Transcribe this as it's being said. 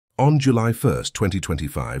On July 1,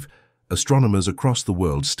 2025, astronomers across the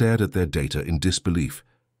world stared at their data in disbelief.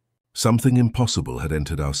 Something impossible had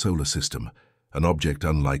entered our solar system, an object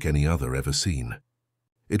unlike any other ever seen.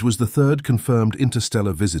 It was the third confirmed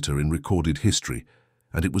interstellar visitor in recorded history,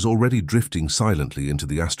 and it was already drifting silently into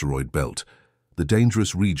the asteroid belt, the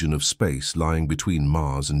dangerous region of space lying between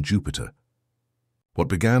Mars and Jupiter. What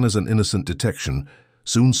began as an innocent detection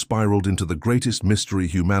soon spiraled into the greatest mystery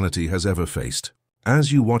humanity has ever faced.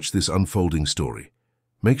 As you watch this unfolding story,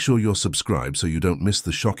 make sure you're subscribed so you don't miss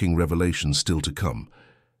the shocking revelations still to come,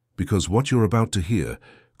 because what you're about to hear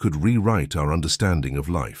could rewrite our understanding of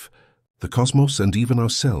life, the cosmos, and even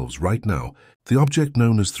ourselves right now. The object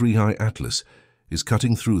known as 3I Atlas is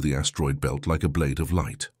cutting through the asteroid belt like a blade of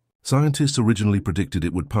light. Scientists originally predicted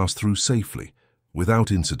it would pass through safely,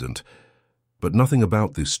 without incident, but nothing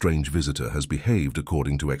about this strange visitor has behaved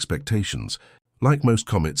according to expectations. Like most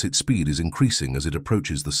comets, its speed is increasing as it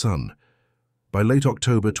approaches the Sun. By late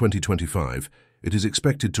October 2025, it is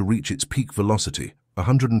expected to reach its peak velocity,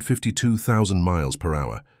 152,000 miles per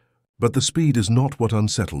hour. But the speed is not what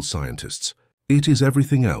unsettles scientists. It is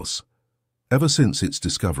everything else. Ever since its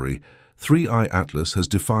discovery, 3I Atlas has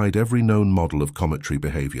defied every known model of cometary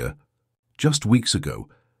behavior. Just weeks ago,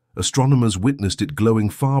 astronomers witnessed it glowing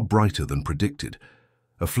far brighter than predicted,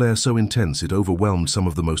 a flare so intense it overwhelmed some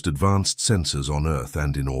of the most advanced sensors on Earth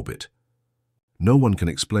and in orbit. No one can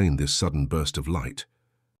explain this sudden burst of light.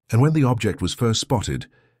 And when the object was first spotted,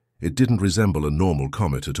 it didn't resemble a normal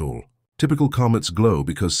comet at all. Typical comets glow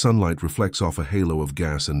because sunlight reflects off a halo of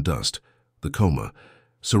gas and dust, the coma,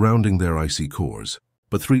 surrounding their icy cores.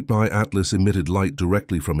 But 3I Atlas emitted light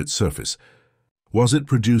directly from its surface. Was it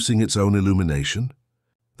producing its own illumination?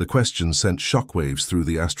 The question sent shockwaves through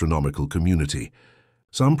the astronomical community.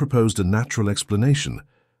 Some proposed a natural explanation,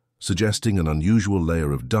 suggesting an unusual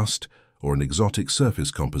layer of dust or an exotic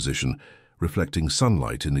surface composition reflecting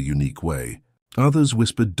sunlight in a unique way. Others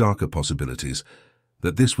whispered darker possibilities,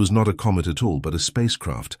 that this was not a comet at all but a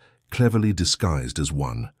spacecraft, cleverly disguised as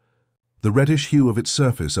one. The reddish hue of its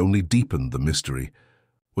surface only deepened the mystery.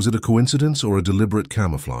 Was it a coincidence or a deliberate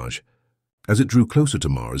camouflage? As it drew closer to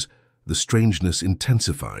Mars, the strangeness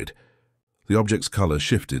intensified. The object's color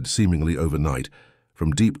shifted seemingly overnight,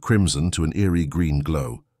 from deep crimson to an eerie green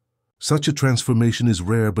glow. Such a transformation is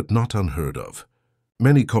rare but not unheard of.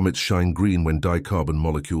 Many comets shine green when dicarbon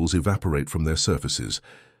molecules evaporate from their surfaces.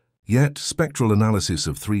 Yet, spectral analysis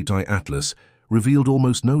of 3I Atlas revealed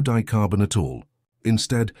almost no dicarbon at all.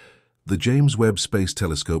 Instead, the James Webb Space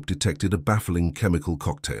Telescope detected a baffling chemical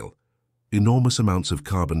cocktail. Enormous amounts of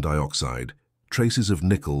carbon dioxide, traces of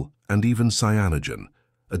nickel, and even cyanogen,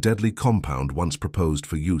 a deadly compound once proposed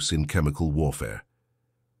for use in chemical warfare.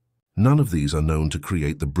 None of these are known to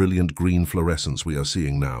create the brilliant green fluorescence we are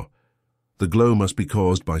seeing now. The glow must be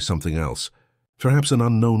caused by something else, perhaps an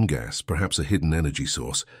unknown gas, perhaps a hidden energy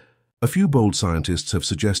source. A few bold scientists have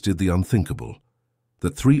suggested the unthinkable,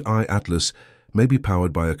 that 3I Atlas may be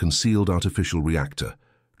powered by a concealed artificial reactor,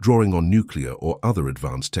 drawing on nuclear or other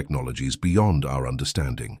advanced technologies beyond our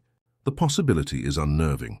understanding. The possibility is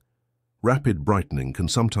unnerving. Rapid brightening can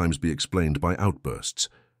sometimes be explained by outbursts,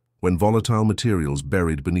 when volatile materials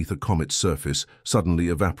buried beneath a comet's surface suddenly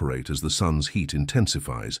evaporate as the sun's heat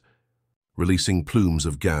intensifies, releasing plumes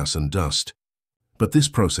of gas and dust. But this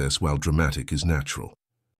process, while dramatic, is natural.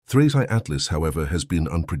 3I Atlas, however, has been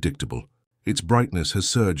unpredictable. Its brightness has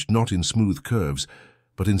surged not in smooth curves,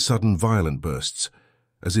 but in sudden violent bursts,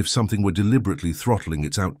 as if something were deliberately throttling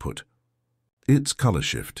its output. Its color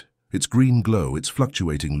shift, its green glow, its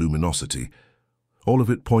fluctuating luminosity, all of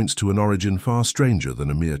it points to an origin far stranger than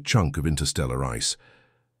a mere chunk of interstellar ice.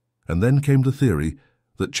 And then came the theory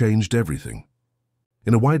that changed everything.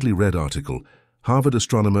 In a widely read article, Harvard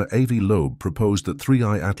astronomer A.V. Loeb proposed that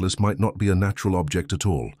 3I Atlas might not be a natural object at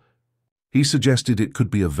all. He suggested it could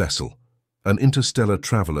be a vessel, an interstellar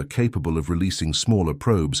traveler capable of releasing smaller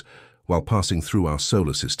probes while passing through our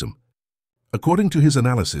solar system. According to his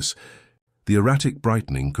analysis, the erratic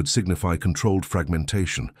brightening could signify controlled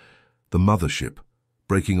fragmentation, the mothership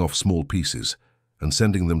breaking off small pieces and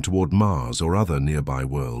sending them toward Mars or other nearby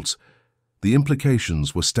worlds. The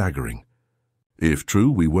implications were staggering. If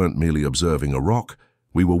true, we weren't merely observing a rock,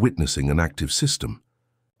 we were witnessing an active system.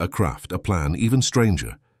 A craft, a plan, even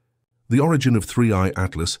stranger. The origin of 3I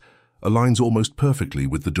Atlas aligns almost perfectly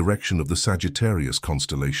with the direction of the Sagittarius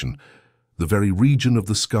constellation, the very region of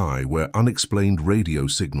the sky where unexplained radio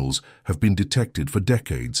signals have been detected for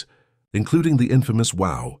decades, including the infamous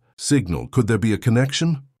WOW signal. Could there be a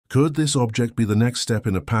connection? Could this object be the next step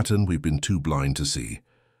in a pattern we've been too blind to see?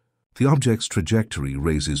 The object's trajectory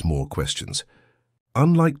raises more questions.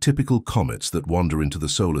 Unlike typical comets that wander into the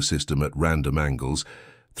solar system at random angles,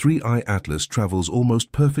 3I Atlas travels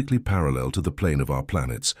almost perfectly parallel to the plane of our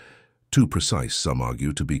planets, too precise, some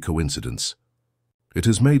argue, to be coincidence. It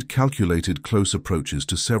has made calculated close approaches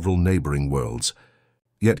to several neighboring worlds,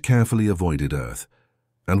 yet carefully avoided Earth,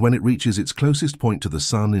 and when it reaches its closest point to the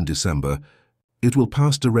Sun in December, it will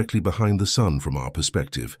pass directly behind the Sun from our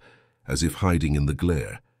perspective, as if hiding in the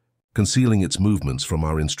glare, concealing its movements from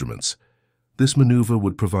our instruments. This maneuver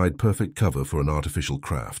would provide perfect cover for an artificial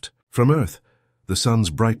craft. From Earth, the Sun's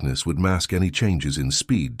brightness would mask any changes in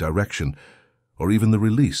speed, direction, or even the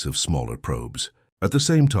release of smaller probes. At the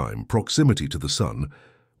same time, proximity to the Sun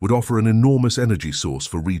would offer an enormous energy source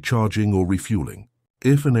for recharging or refueling.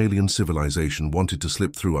 If an alien civilization wanted to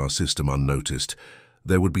slip through our system unnoticed,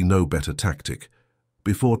 there would be no better tactic.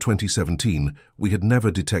 Before 2017, we had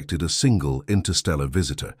never detected a single interstellar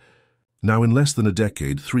visitor. Now, in less than a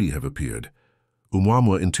decade, 3 have appeared.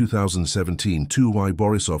 Oumuamua in 2017, 2Y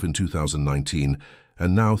Borisov in 2019,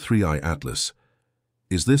 and now 3I Atlas.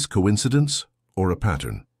 Is this coincidence or a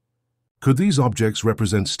pattern? Could these objects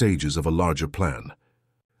represent stages of a larger plan?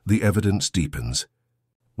 The evidence deepens.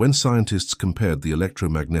 When scientists compared the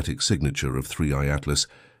electromagnetic signature of 3I Atlas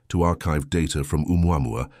to archived data from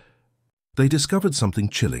Oumuamua, they discovered something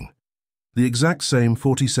chilling. The exact same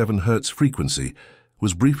 47 Hz frequency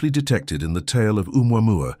was briefly detected in the tail of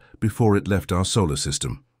Oumuamua before it left our solar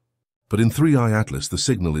system. But in 3I Atlas, the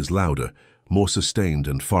signal is louder, more sustained,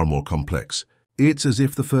 and far more complex. It's as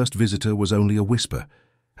if the first visitor was only a whisper,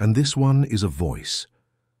 and this one is a voice.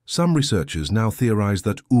 Some researchers now theorize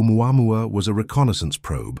that Oumuamua was a reconnaissance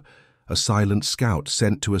probe, a silent scout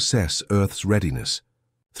sent to assess Earth's readiness.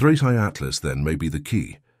 3I Atlas, then, may be the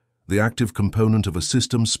key, the active component of a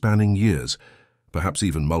system spanning years, perhaps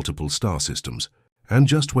even multiple star systems. And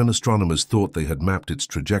just when astronomers thought they had mapped its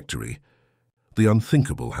trajectory, the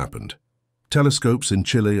unthinkable happened. Telescopes in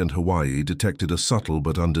Chile and Hawaii detected a subtle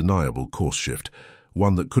but undeniable course shift,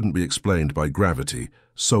 one that couldn't be explained by gravity,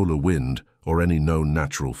 solar wind, or any known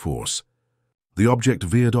natural force. The object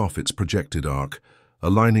veered off its projected arc,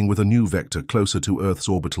 aligning with a new vector closer to Earth's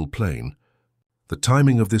orbital plane. The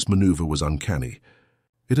timing of this maneuver was uncanny.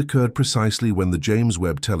 It occurred precisely when the James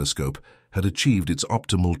Webb Telescope had achieved its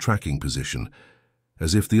optimal tracking position,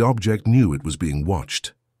 as if the object knew it was being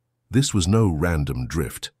watched. This was no random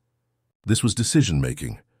drift. This was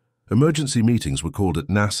decision-making. Emergency meetings were called at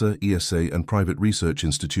NASA, ESA, and private research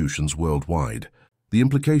institutions worldwide. The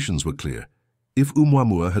implications were clear. If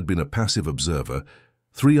Oumuamua had been a passive observer,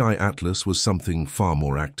 3I Atlas was something far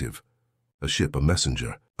more active. A ship, a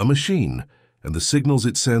messenger, a machine, and the signals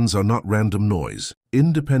it sends are not random noise.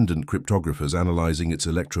 Independent cryptographers analyzing its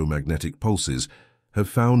electromagnetic pulses have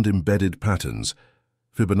found embedded patterns,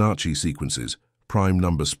 Fibonacci sequences, prime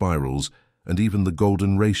number spirals, and even the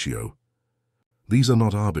golden ratio. These are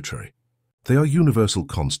not arbitrary. They are universal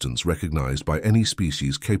constants recognized by any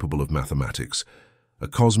species capable of mathematics, a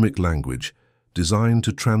cosmic language designed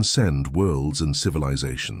to transcend worlds and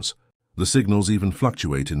civilizations. The signals even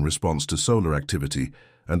fluctuate in response to solar activity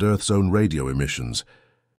and Earth's own radio emissions.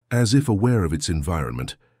 As if aware of its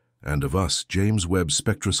environment, and of us, James Webb's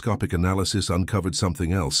spectroscopic analysis uncovered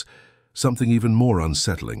something else, something even more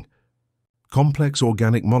unsettling. Complex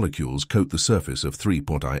organic molecules coat the surface of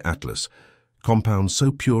 3I Atlas, compounds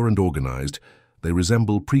so pure and organized they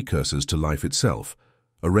resemble precursors to life itself,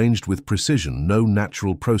 arranged with precision no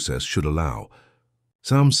natural process should allow.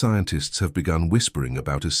 Some scientists have begun whispering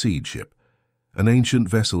about a seed ship, an ancient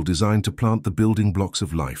vessel designed to plant the building blocks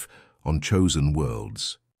of life on chosen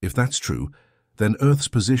worlds. If that's true, then Earth's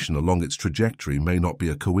position along its trajectory may not be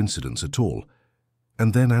a coincidence at all.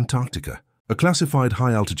 And then Antarctica. A classified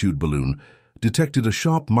high-altitude balloon detected a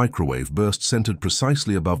sharp microwave burst centered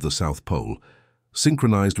precisely above the South Pole,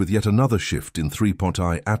 synchronized with yet another shift in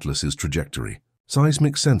 3I Atlas's trajectory.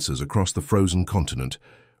 Seismic sensors across the frozen continent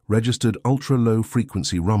registered ultra-low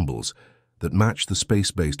frequency rumbles that match the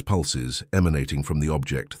space-based pulses emanating from the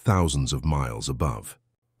object thousands of miles above.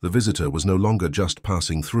 The visitor was no longer just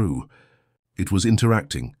passing through. It was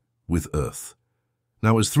interacting with Earth.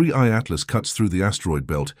 Now, as 3I Atlas cuts through the asteroid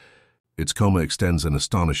belt, its coma extends an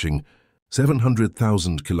astonishing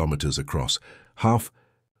 700,000 kilometers across, half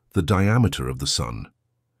the diameter of the Sun.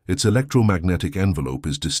 Its electromagnetic envelope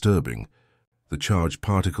is disturbing, the charged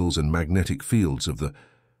particles and magnetic fields of the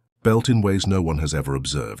belt in ways no one has ever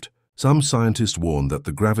observed. Some scientists warn that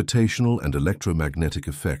the gravitational and electromagnetic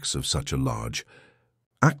effects of such a large,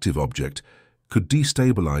 active object could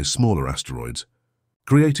destabilize smaller asteroids,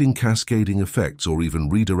 creating cascading effects or even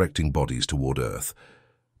redirecting bodies toward Earth.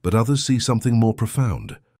 But others see something more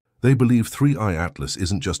profound. They believe 3I Atlas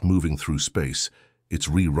isn't just moving through space, it's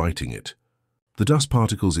rewriting it. The dust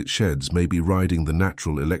particles it sheds may be riding the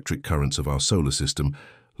natural electric currents of our solar system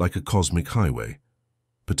like a cosmic highway,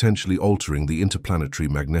 potentially altering the interplanetary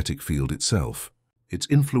magnetic field itself. Its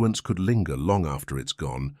influence could linger long after it's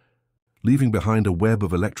gone, leaving behind a web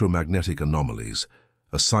of electromagnetic anomalies,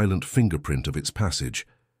 a silent fingerprint of its passage.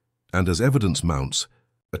 And as evidence mounts,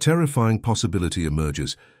 a terrifying possibility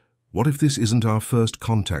emerges. What if this isn't our first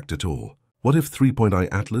contact at all? What if 3.I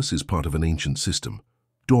Atlas is part of an ancient system,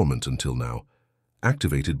 dormant until now,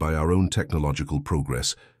 activated by our own technological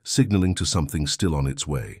progress, signaling to something still on its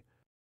way?